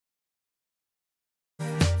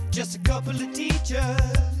Just a couple of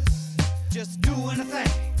teachers, just doing a thing.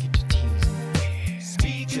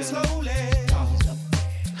 Speaking slowly,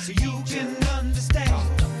 so you can understand.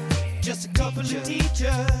 Just a couple of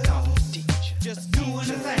teachers, just doing a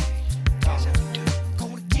thing.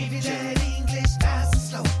 Gonna give you that English nice and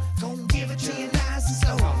slow. Gonna give it to you nice and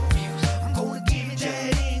slow. I'm gonna give you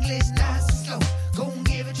that English nice and slow. Gonna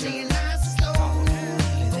give it to you nice and slow.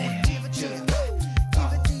 Gonna give it to you,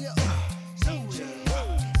 give it to you slowly,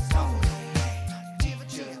 slowly. Give it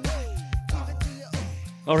to you, give it to you.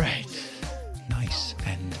 All right. Nice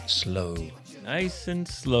and slow. Nice and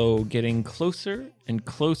slow, getting closer and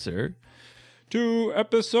closer to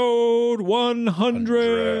episode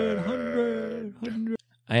 100.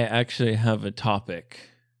 I actually have a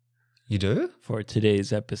topic You do? for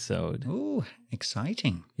today's episode. Ooh,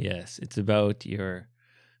 exciting. Yes, it's about your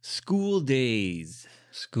school days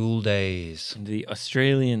School days. in the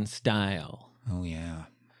Australian style. Oh, yeah.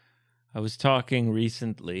 I was talking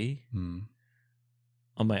recently Mm.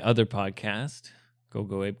 on my other podcast,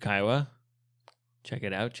 GoGo Eib Kaiwa. Check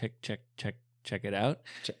it out. Check it out.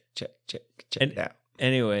 Check And- it out.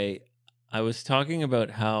 Anyway, I was talking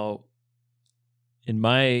about how, in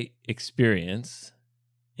my experience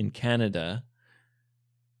in Canada,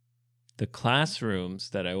 the classrooms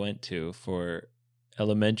that I went to for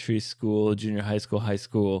elementary school, junior high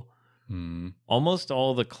school, Mm. almost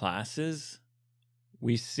all the classes,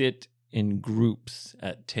 we sit in groups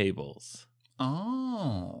at tables.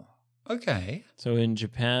 Oh, okay. So in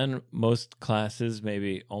Japan, most classes,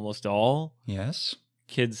 maybe almost all, Yes.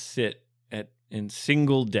 kids sit in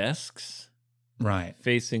single desks Right.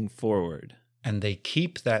 facing forward. And they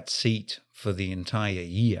keep that seat for the entire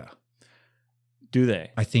year. Do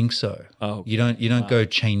they? I think so. Oh, You don't Wow. go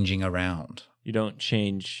changing around. you don't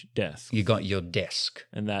change desks. You got your desk.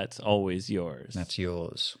 And that's always yours. That's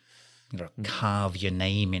yours. You got to carve your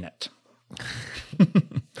name in it.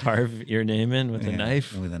 Carve your name in with a Yeah,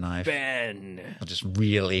 knife. With a knife. Ben. Or just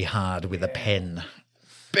really hard with a pen.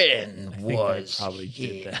 Ben I think was. I probably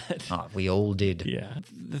did that. Oh, we all did. Yeah.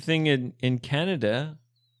 The thing in Canada,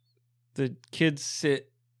 the kids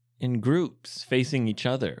sit in groups facing each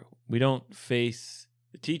other. We don't face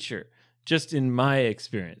the teacher. Just in my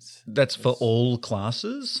experience. That's for all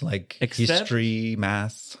classes, like Except- history,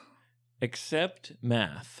 math. Except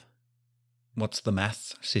math. What's the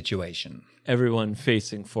math situation? Everyone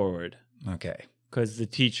facing forward. Okay. Because the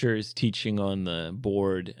teacher is teaching on the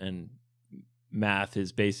board and math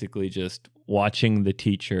is basically just watching the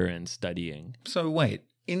teacher and studying. So wait,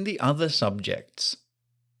 in the other subjects,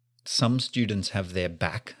 some students have their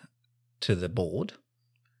back to the board.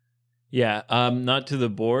 Yeah, not to the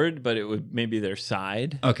board, but it would maybe their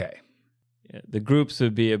side. Okay. Yeah, the groups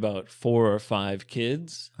would be about 4 or 5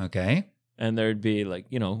 kids, Okay. and there'd be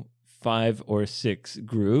 5 or 6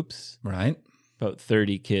 groups, Right. about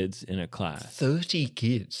 30 kids in a class. 30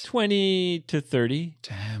 kids. 20 to 30.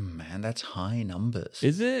 Damn, man, that's high numbers.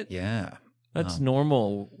 Is it? Yeah. That's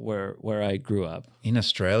normal where I grew up. In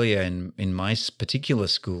Australia, in my particular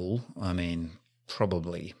school, I mean,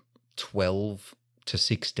 probably 12 to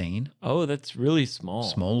 16. Oh, that's really small.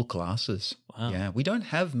 Small classes. Wow. Yeah, we don't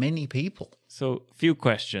have many people. So, few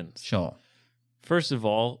questions. Sure. First of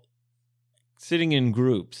all, sitting in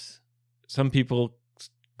groups, some people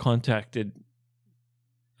contacted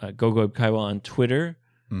GoGo Kaiwa on Twitter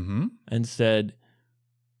Mm-hmm. and said,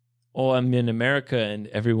 "Oh, I'm in America and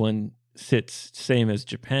everyone sits same as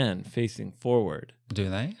Japan, facing forward." Do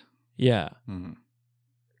they? Yeah. Mm.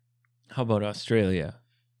 How about Australia?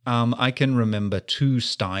 I can remember 2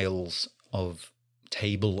 styles of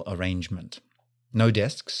table arrangement. No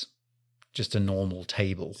desks, just a normal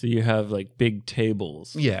table. So you have big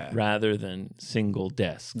tables Yeah. rather than single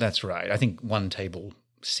desks. That's right. I think one table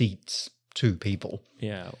seats 2 people.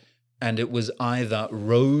 Yeah. And it was either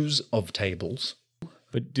rows of tables,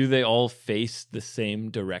 But do they all face the same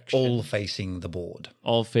direction? all facing the board.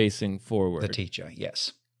 All facing forward. The teacher,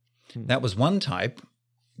 yes. Hmm. That was one type,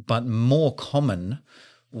 but more common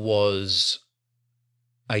was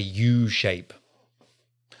a U shape.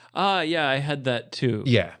 Yeah, I had that too.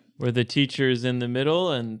 Yeah. Where the teacher is in the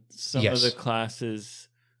middle and some Yes. of the classes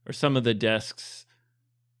or some of the desks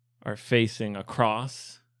are facing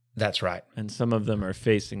across That's right. and some of them are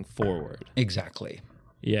facing forward. Exactly.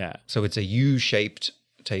 Yeah. So it's a U-shaped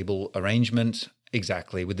table arrangement,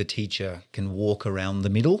 exactly, with the teacher can walk around the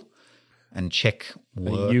middle and check A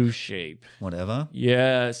work, U shape. whatever.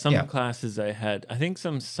 Yeah, some Yeah. classes I think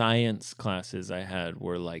some science classes I had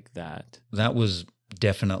were like that. That was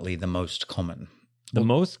definitely the most common. The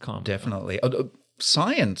most common. Definitely.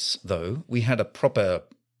 Science, though, we had a proper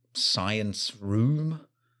science room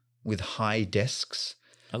with high desks.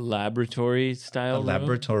 A laboratory style room?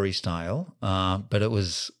 laboratory style, but it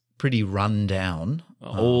was pretty run down.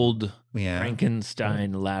 Old yeah.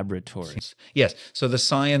 Frankenstein laboratory. Yes. So the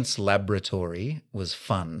science laboratory was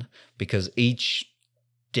fun because each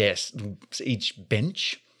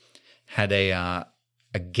bench had a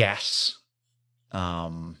gas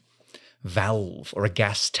valve or a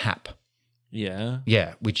gas tap. Yeah.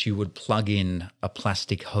 Yeah, which you would plug in a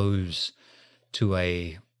plastic hose to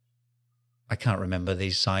I can't remember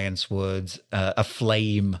these science words, a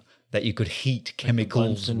flame that you could heat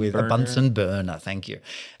chemicals with, a Bunsen burner, thank you.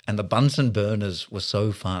 And the Bunsen burners were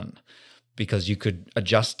so fun because you could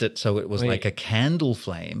adjust it so it was like a candle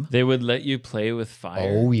flame. They would let you play with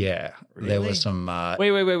fire? Oh, yeah. Really? There was some...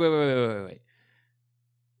 Wait.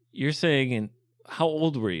 You're saying, how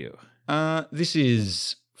old were you? This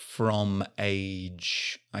is from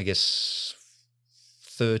age, I guess,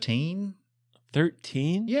 13.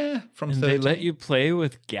 13? Yeah, from 13. And they let you play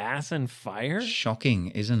with gas and fire?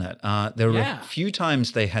 Shocking, isn't it? There were a few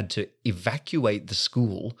times they had to evacuate the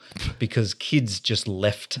school because kids just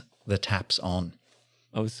left the taps on.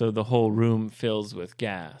 Oh, so the whole room fills with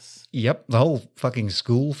gas. Yep, the whole fucking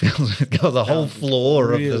school fills with gas, the whole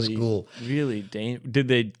floor of the school. Really did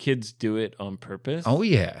the kids do it on purpose? Oh,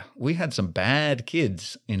 yeah. We had some bad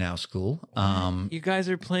kids in our school. You guys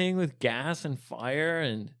are playing with gas and fire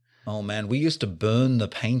and... Oh, man, we used to burn the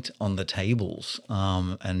paint on the tables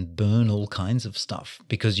and burn all kinds of stuff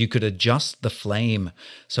because you could adjust the flame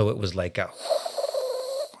so it was like a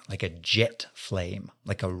jet flame,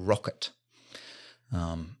 like a rocket.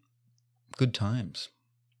 Good times.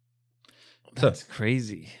 That's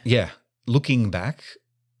crazy. Yeah, looking back,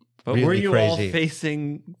 but really were you crazy. all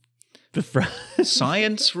facing the front?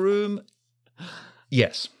 Science room,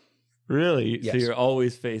 yes. Really? Yes. So you're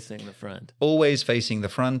always facing the front? Always facing the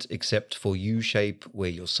front, except for U-shape where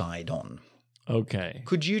you're side on. Okay.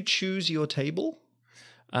 Could you choose your table?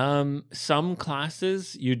 Some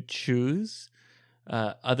classes you'd choose.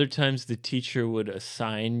 Other times the teacher would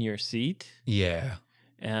assign your seat. Yeah.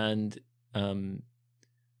 And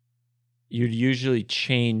you'd usually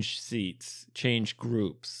change seats, change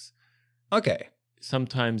groups. Okay.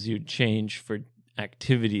 Sometimes you'd change for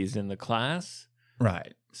activities in the class.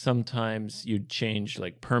 Right. Sometimes you'd change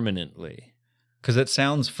like permanently. Because it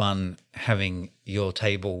sounds fun having your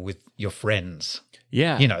table with your friends.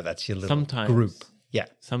 Yeah. You know, that's your little group. Yeah.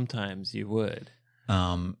 Sometimes you would.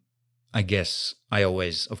 I guess I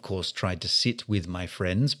always, of course, tried to sit with my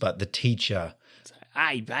friends, but the teacher...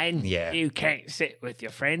 Hey, Ben, you can't sit with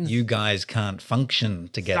your friends. You guys can't function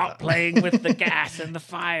together. Stop playing with the gas and the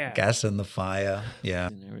fire. Gas and the fire, yeah.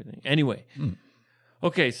 And everything. Anyway.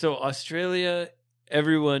 Okay, so Australia...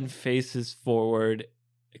 Everyone faces forward,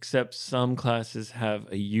 except some classes have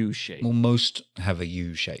a U shape. Well, most have a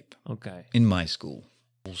U shape. Okay. In my school.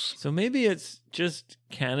 So maybe it's just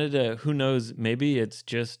Canada. Who knows? Maybe it's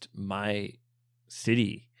just my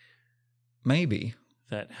city. Maybe.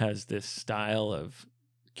 That has this style of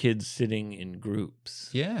kids sitting in groups.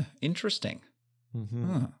 Yeah, interesting.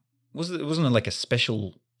 Mm-hmm. Huh. Wasn't it like a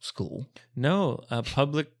special school? No, a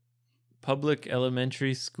public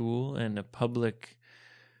elementary school and a public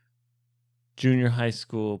junior high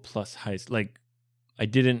school plus like I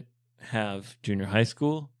didn't have junior high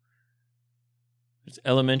school. It's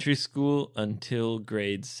elementary school until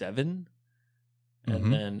grade 7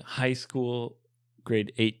 and then high school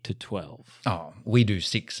grade 8 to 12. Oh, we do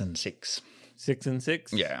 6 and 6. 6 and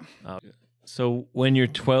 6? Yeah. So when you're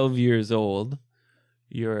 12 years old,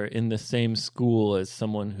 you're in the same school as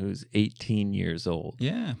someone who's 18 years old.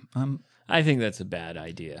 Yeah. I think that's a bad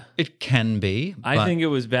idea. It can be. I think it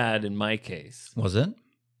was bad in my case. Was it?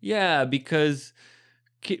 Yeah, because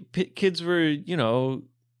kids were,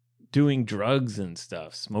 doing drugs and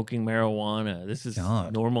stuff, smoking marijuana. This is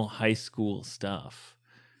normal high school stuff.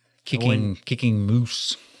 Kicking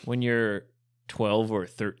moose. When you're 12 or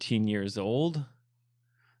 13 years old,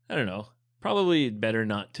 I don't know. Probably better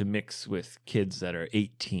not to mix with kids that are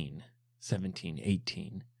 18, 17,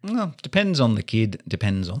 18. Well, depends on the kid,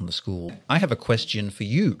 depends on the school. I have a question for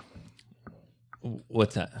you.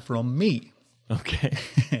 What's that? From me.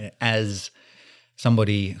 Okay. As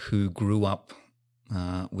somebody who grew up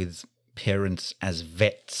with parents as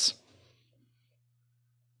vets.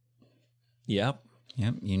 Yep.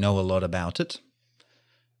 Yep, you know a lot about it.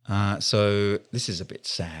 So this is a bit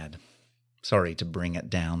sad. Sorry to bring it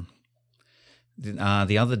down.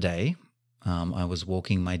 The other day, I was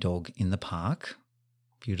walking my dog in the park,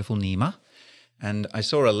 beautiful Nima, and I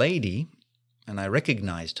saw a lady and I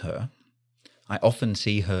recognized her. I often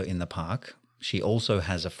see her in the park. She also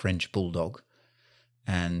has a French bulldog,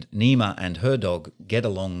 and Nima and her dog get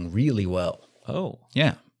along really well. Oh,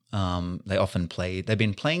 Yeah. They often play. They've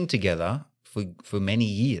been playing together for many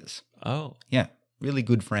years. oh, Yeah. Really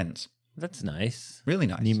good friends. that's nice. Really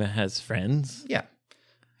nice. Nima has friends. Yeah.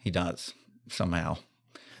 He does somehow.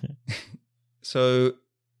 So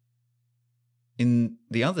in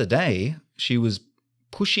the other day, she was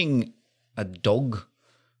pushing a dog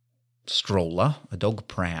stroller, a dog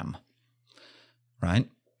pram, right?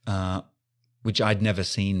 Which I'd never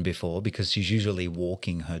seen before because she's usually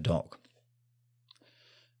walking her dog.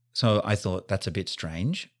 So I thought that's a bit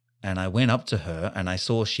strange. And I went up to her and I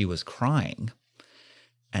saw she was crying.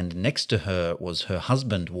 And next to her was her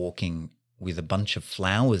husband walking with a bunch of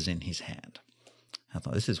flowers in his hand. I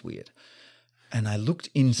thought, this is weird. And I looked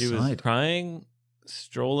inside. She was crying,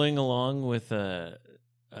 strolling along with a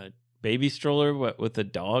baby stroller with a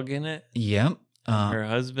dog in it. Yeah. Her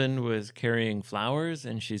husband was carrying flowers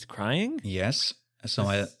and she's crying. Yes.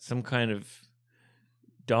 So Some kind of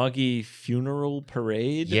doggy funeral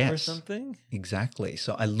parade or Yes. something? Exactly.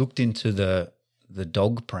 So I looked into the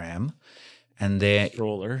dog pram and there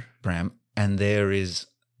Stroller. and there is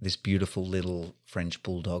this beautiful little French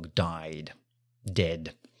bulldog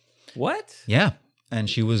dead. What? Yeah. And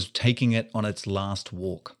she was taking it on its last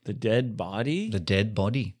walk. The dead body? The dead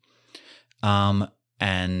body.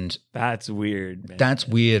 And That's weird, man. that's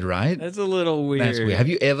weird, right? That's a little weird. That's weird. Have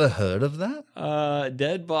you ever heard of that?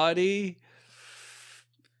 Dead body?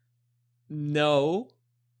 No.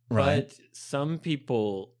 Right. But some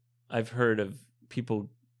people, I've heard of people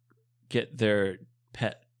get their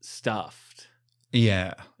pet stuffed.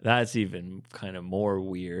 Yeah. That's even kind of more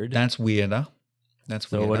weird. That's weirder.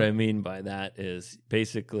 So what I mean by that is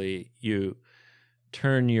basically you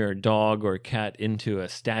turn your dog or cat into a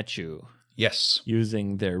statue Yes.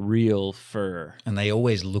 using their real fur. And they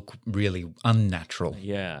always look really unnatural.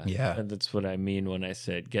 Yeah. Yeah. And that's what I mean when I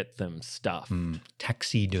said get them stuffed.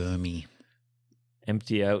 Taxidermy.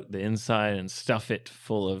 Empty out the inside and stuff it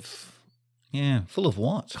full of Yeah. Full of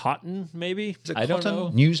what? cotton, maybe? Is it I cotton? don't know.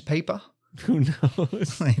 Newspaper? Who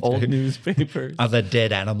knows? They Old do. newspapers. Other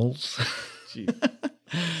dead animals? Jeez.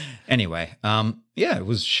 Anyway, yeah, it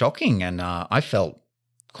was shocking and I felt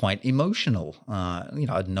quite emotional.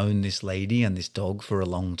 I'd known this lady and this dog for a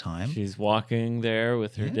long time. She's walking there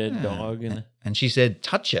with her dead Yeah. dog. And she said,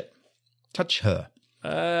 touch it. Touch her.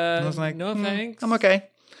 I was like, no thanks. I'm okay.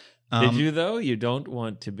 Did you, though? You don't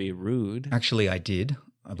want to be rude. Actually, I did.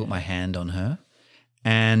 I put my hand on her.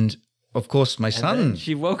 And, of course, my And son. then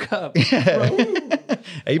she woke up.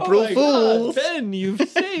 April Oh my Fools. God, Ben, you've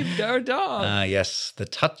saved our dog. Yes, the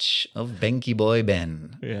touch of Benky Boy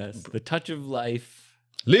Ben. Yes, the touch of life.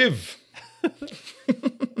 Live.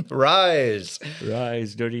 Rise.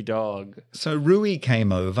 Rise, dirty dog. So Rui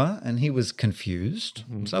came over and he was confused.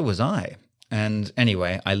 So was I. And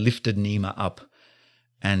anyway, I lifted Nima up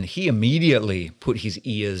and he immediately put his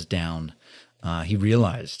ears down. He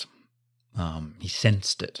realized. He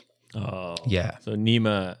sensed it. Oh. Yeah. So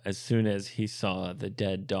Nima, as soon as he saw the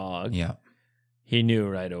dead dog, Yeah. he knew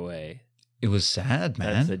right away. It was sad,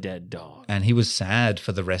 man. That's a dead dog. And he was sad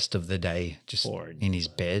for the rest of the day, just Poor in his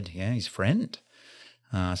bed. Yeah, his friend.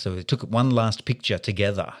 So we took one last picture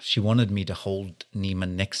together. She wanted me to hold Nima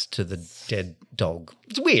next to the dead dog.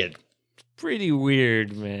 It's weird. Pretty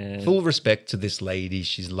weird, man. Full respect to this lady.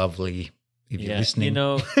 She's lovely. If you're listening. You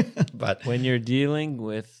know, but when you're dealing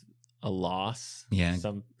with a loss, Yeah.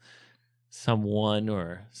 someone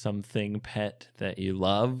or something pet that you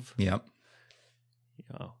love, yeah,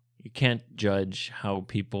 you can't judge how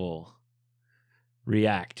people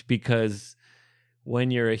react because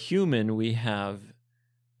when you're a human, we have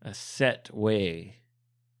a set way.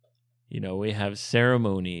 We have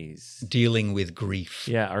ceremonies. dealing with grief.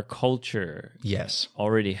 Yeah, our culture Yes.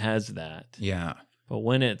 already has that. Yeah. But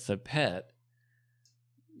when it's a pet,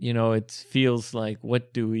 it feels like,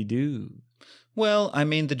 what do we do? Well, I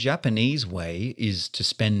mean, the Japanese way is to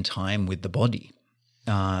spend time with the body.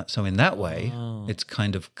 So in that way, it's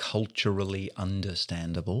kind of culturally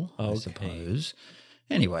understandable, I suppose.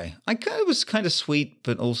 Anyway, it was kind of sweet,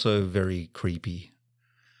 but also very creepy.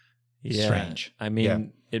 Yeah. Strange. I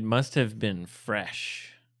mean, it must have been fresh.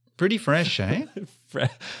 Pretty fresh, eh?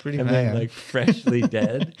 Pretty I mean, bad. like freshly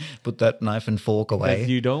dead. Put that knife and fork away. Because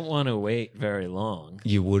you don't want to wait very long.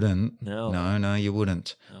 You wouldn't. No. No, you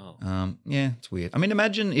wouldn't. No. Yeah, it's weird. I mean,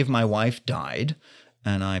 imagine if my wife died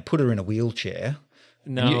and I put her in a wheelchair.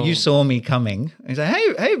 No. You saw me coming. And you say,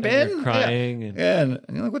 hey, Ben. You're crying. Yeah, and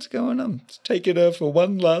you're like, what's going on? It's taking her for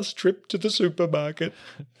one last trip to the supermarket.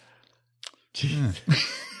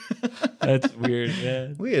 That's weird,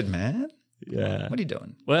 man. Weird, man. Yeah. What are you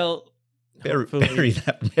doing? Well, Bury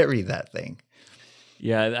that thing.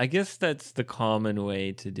 Yeah, I guess that's the common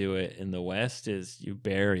way to do it in the West is you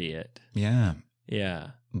bury it. Yeah. Yeah.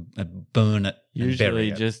 Burn it. And Usually bury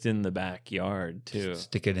it. just in the backyard too.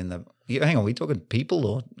 Stick it in the. Yeah, hang on, we talking people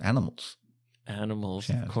or animals? Animals,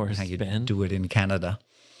 Yeah, of course, how you Ben. do it in Canada.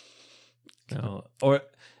 No. Or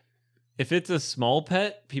if it's a small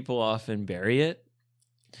pet, people often bury it.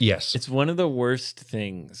 Yes. It's one of the worst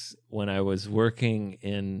things when I was working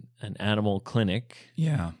in an animal clinic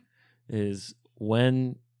Yeah. is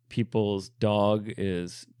when people's dog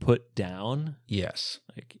is put down, Yes.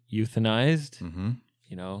 like euthanized, Mm-hmm.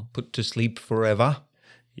 you know. Put to sleep forever.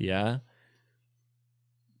 Yeah.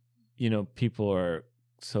 You know, people are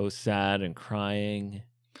so sad and crying.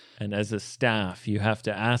 And as a staff, you have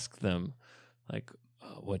to ask them, like,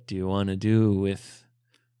 what do you want to do with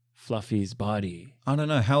Fluffy's body? I don't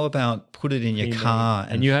know. How about put it in your Cremate. car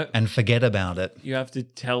And you have- and forget about it? You have to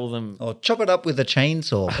tell them, Or chop it up with a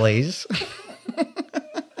chainsaw, please.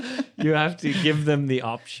 you have to give them the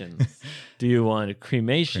options. Do you want a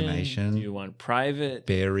cremation? Cremation. Do you want private?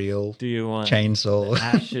 Burial. Do you want Chainsaw.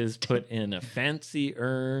 ashes put in a fancy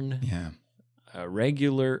urn? Yeah. A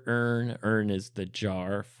regular urn? Urn is the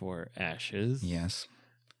jar for ashes. Yes.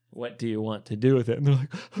 What do you want to do with it? And they're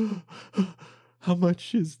like, how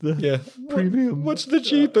much is the Yeah. premium? What's the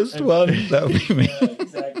cheapest one? That would be me. Yeah,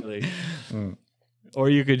 exactly. Mm. Or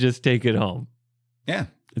you could just take it home. Yeah.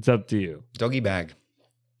 It's up to you. Doggy bag.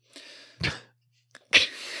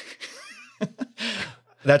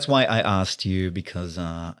 That's why I asked you, because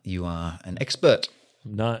you are an expert.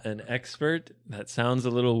 I'm not an expert. That sounds a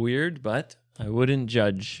little weird, but I wouldn't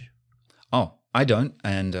judge. Oh, I don't.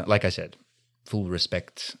 And like I said, full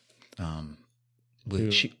respect.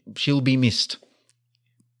 She'll be missed.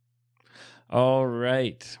 All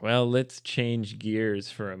right. Well, let's change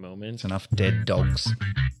gears for a moment. It's enough dead dogs.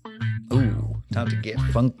 Ooh, time to get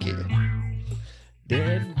funky.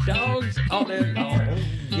 Dead dogs all day long,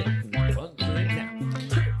 getting funky now.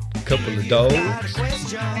 Couple of Got a dogs,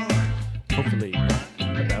 question? Hopefully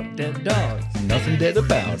not about dead dogs. nothing dead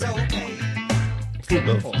about It's it. okay. Full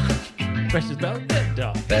of. Questions about dead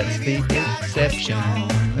dogs. That's the exception.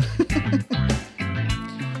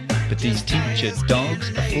 But these teacher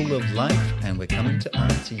dogs are full of life, and we're coming to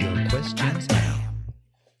answer your questions now.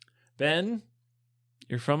 Ben,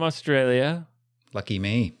 you're from Australia. Lucky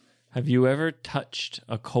me. Have you ever touched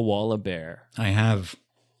a koala bear? I have.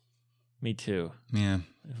 Me too. Yeah.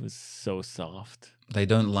 It was so soft. They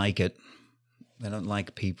don't like it. They don't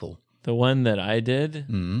like people. The one that I did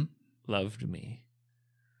Mm. loved me.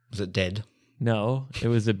 Was it dead? No, it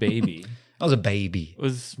was a baby. I was a baby. It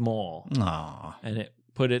was small. Aw. And it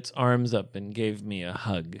put its arms up and gave me a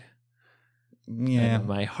hug. Yeah. And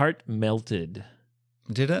my heart melted.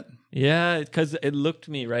 Did it? Yeah, because it looked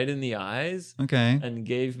me right in the eyes Okay. and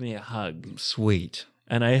gave me a hug. Sweet.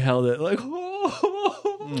 And I held it like,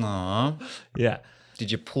 oh. Aw. Yeah.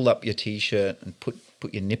 Did you pull up your t-shirt and put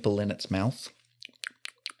your nipple in its mouth?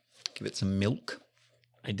 Give it some milk?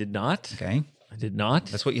 I did not. Okay. I did not.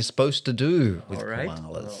 That's what you're supposed to do with All right.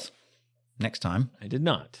 koalas. Well. Next time. I did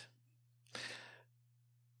not.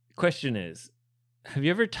 Question is, have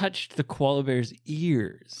you ever touched the koala bear's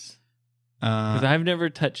ears? Because I've never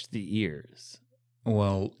touched the ears.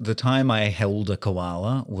 Well, the time I held a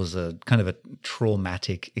koala was a kind of a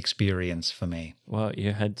traumatic experience for me. Well,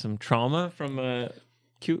 you had some trauma from a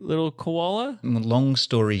cute little koala? Long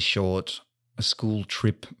story short, a school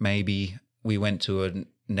trip maybe. We went to a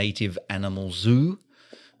native animal zoo.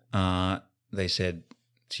 They said,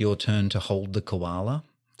 it's your turn to hold the koala.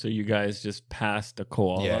 So you guys just passed a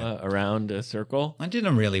koala around a circle? I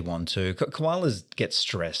didn't really want to. Koalas get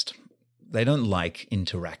stressed. They don't like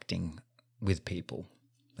interacting with people.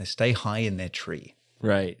 They stay high in their tree.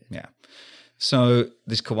 Right. Yeah. So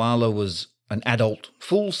this koala was an adult,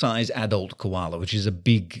 full-size adult koala, which is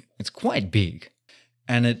it's quite big.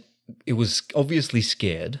 And it was obviously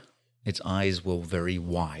scared. Its eyes were very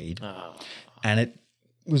wide. Oh. And it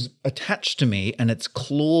was attached to me, and its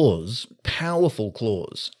claws, powerful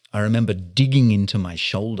claws, I remember digging into my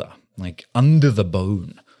shoulder, like under the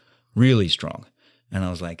bone, really strong. And I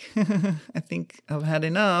was like, I think I've had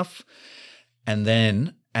enough. And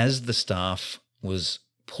then as the staff was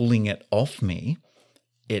pulling it off me,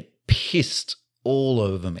 it pissed all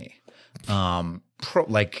over me.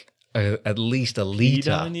 At least a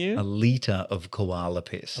liter, on you? a liter of koala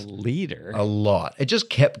piss. A liter? A lot. It just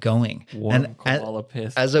kept going. Warm And koala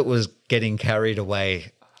piss. as it was getting carried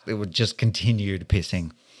away, it would just continued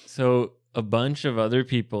pissing. So a bunch of other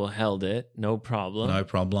people held it, no problem. No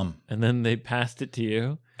problem. And then they passed it to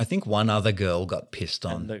you. I think one other girl got pissed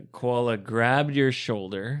on. And the koala grabbed your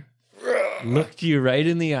shoulder, looked you right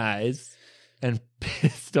in the eyes, and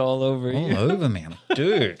pissed all over All you. over me. I'm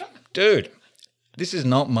like, dude, this is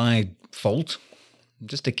not my fault. I'm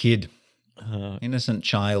just a kid. Innocent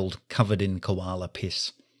child covered in koala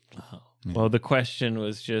piss. Well, the question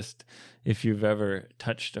was just if you've ever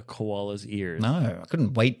touched a koala's ears. No, I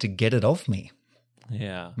couldn't wait to get it off me.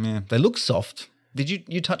 Yeah. Yeah, they look soft. Did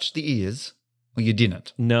you touch the ears? Or you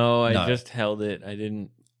didn't? No, I No. just held it. I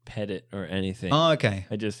didn't pet it or anything. Oh, okay.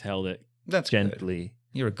 I just held it That's good. gently.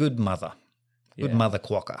 You're a good mother. Good Yeah. mother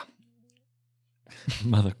quokka.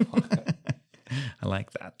 Mother quokka. I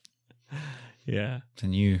like that. Yeah. It's a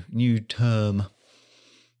new term.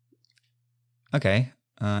 Okay.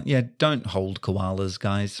 Yeah, don't hold koalas,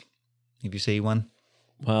 guys. If you see one,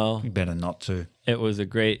 Well, you better not to. it was a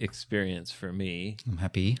great experience for me, I'm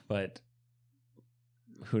happy. but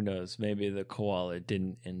who knows? Maybe the koala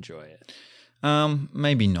didn't enjoy it.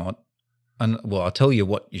 Maybe not. And well, I'll tell you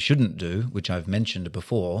what you shouldn't do, which I've mentioned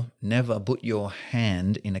before. Never put your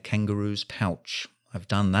hand in a kangaroo's pouch. I've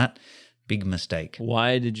done that. Big mistake.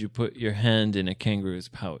 Why did you put your hand in a kangaroo's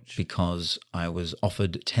pouch? Because I was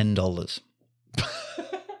offered $10.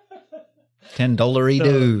 $10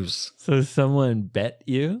 dues. So someone bet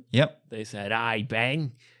you? Yep. They said, "Aye,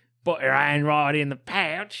 Ben, put your hand right in the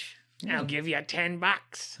pouch. I'll give you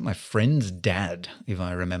 $10." My friend's dad, if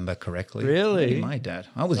I remember correctly. Really? Maybe my dad.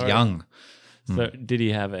 I was Sorry. young. So did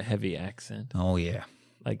he have a heavy accent Oh, yeah.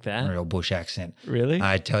 like that? Real bush accent. Really?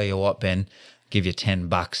 I tell you what, Ben, give you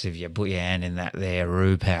 $10 if you put your hand in that there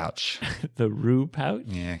roo pouch. The roo pouch?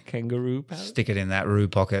 Yeah. Kangaroo pouch? Stick it in that roo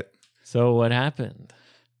pocket. So what happened?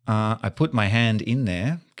 I put my hand in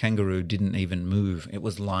there. Kangaroo didn't even move. It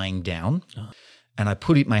was lying down. And I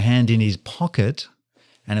put my hand in his pocket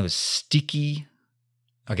and it was sticky.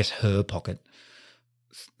 I guess her pocket.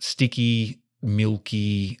 Sticky,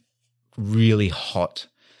 milky, really hot.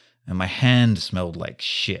 And my hand smelled like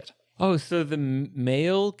shit. Oh, so the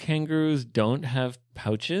male kangaroos don't have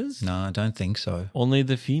pouches? No, I don't think so. Only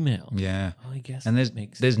the female. Yeah. Oh, I guess And that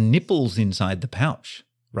makes there's nipples inside the pouch,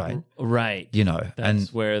 right? Right. You know, That's and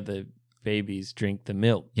where the babies drink the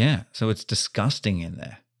milk. yeah, so it's disgusting in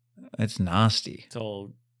there. It's nasty. It's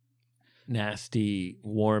all nasty,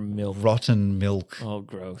 warm milk. Rotten milk. Oh,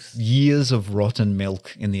 gross. Years of rotten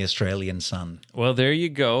milk in the Australian sun. Well, there you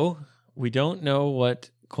go. We don't know what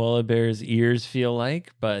koala bears' ears feel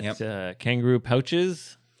like, but kangaroo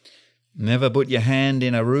pouches, Never put your hand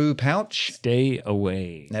in a roo pouch. stay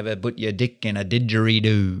away. Never put your dick in a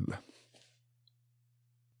didgeridoo.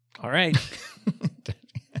 All right.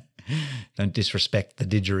 Don't disrespect the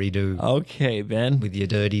didgeridoo Okay, Ben. with your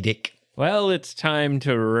dirty dick. Well, it's time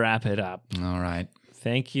to wrap it up. All right.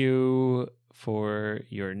 Thank you for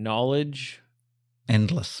your knowledge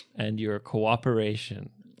Endless. and your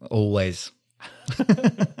cooperation. Always.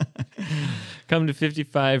 Come to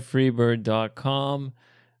 55freebird.com.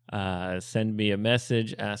 Send me a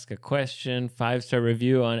message, ask a question, 5-star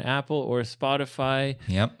review on Apple or Spotify.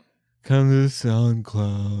 Yep. Come to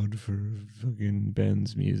SoundCloud for fucking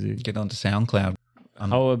Ben's music. Get onto SoundCloud.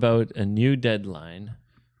 How about a new deadline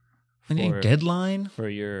A new deadline? for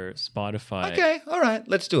your Spotify? Okay. All right.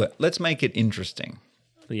 Let's do it. Let's make it interesting.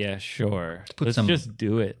 Yeah, sure. put Let's some- just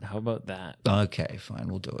do it. How about that? Okay, fine.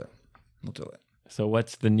 We'll do it. We'll do it. So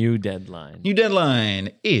what's the new deadline? New deadline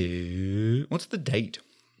is... What's the date?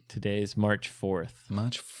 Today's March 4th,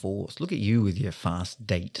 March 4th. Look at you with your fast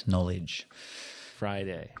date knowledge.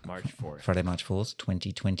 Friday, March 4th. Friday, March 4th,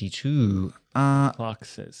 2022. Clock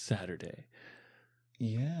says Saturday.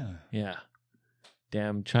 Yeah. Yeah.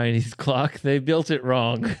 Damn Chinese clock. They built it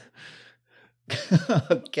wrong.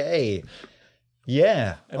 Okay.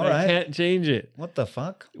 Yeah. And All I right. can't change it. What the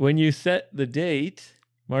fuck? When you set the date,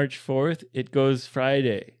 March 4th, it goes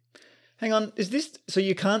Friday. Hang on. Is this... So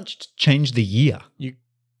you can't change the year?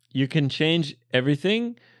 You can change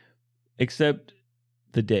everything except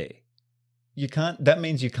the day. You can't... That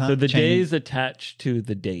means you can't So the change... day is attached to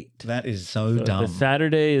the date. That is so So dumb. the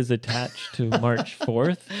Saturday is attached to March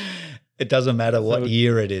 4th. It doesn't matter what So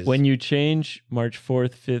year it is. When you change March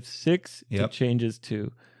 4th, 5th, 6th, Yep. it changes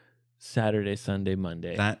to Saturday, Sunday,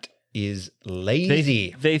 Monday. That is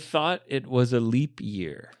lazy. They thought it was a leap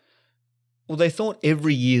year. Well, they thought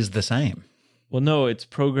every year's the same. Well, no, it's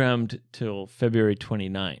programmed till February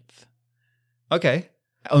 29th. Okay.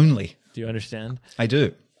 Only. Do you understand? I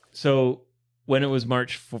do. So when it was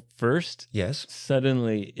March 1st, Yes.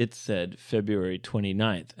 suddenly it said February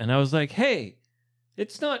 29th. And I was like, hey,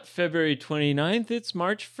 it's not February 29th, it's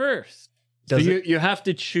March 1st. Does so it- you have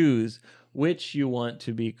to choose which you want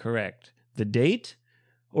to be correct, the date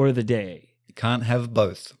or the day. You can't have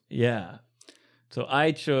both. Yeah. So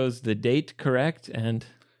I chose the date correct, and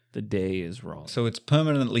the day is wrong. So it's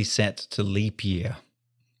permanently set to leap year.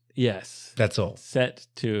 Yes. That's all. Set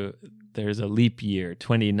to, there's a leap year,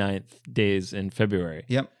 29th days in February.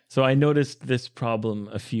 Yep. So I noticed this problem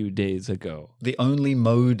a few days ago. The only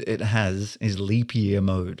mode it has is leap year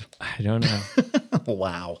mode. I don't know.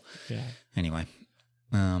 Wow. Yeah. Anyway,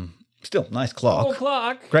 still nice clock. Oh,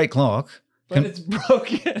 clock. Great clock. But it's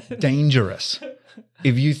broken. Dangerous.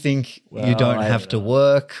 If you think you Well, don't I have don't to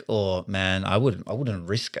work, or man, I wouldn't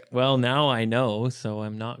risk it. Well, now I know, so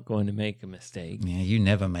I'm not going to make a mistake. Yeah, you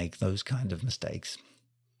never make those kind of mistakes.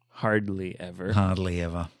 Hardly ever. Hardly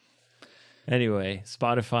ever. Anyway,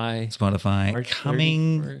 Spotify. March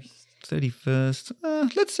Coming 31st.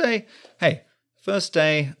 31st. Let's say, hey, first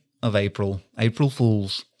day of April, April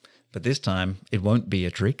Fools. But this time, it won't be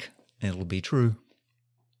a trick. It'll be true.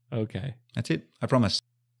 Okay. That's it. I promise.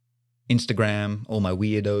 Instagram, all my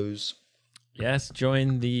weirdos. Yes,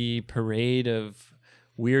 join the parade of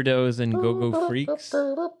weirdos and go-go freaks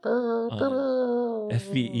on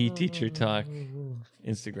F.B.E. Teacher Talk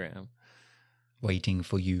Instagram. Waiting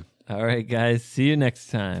for you. All right, guys. See you next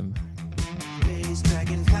time.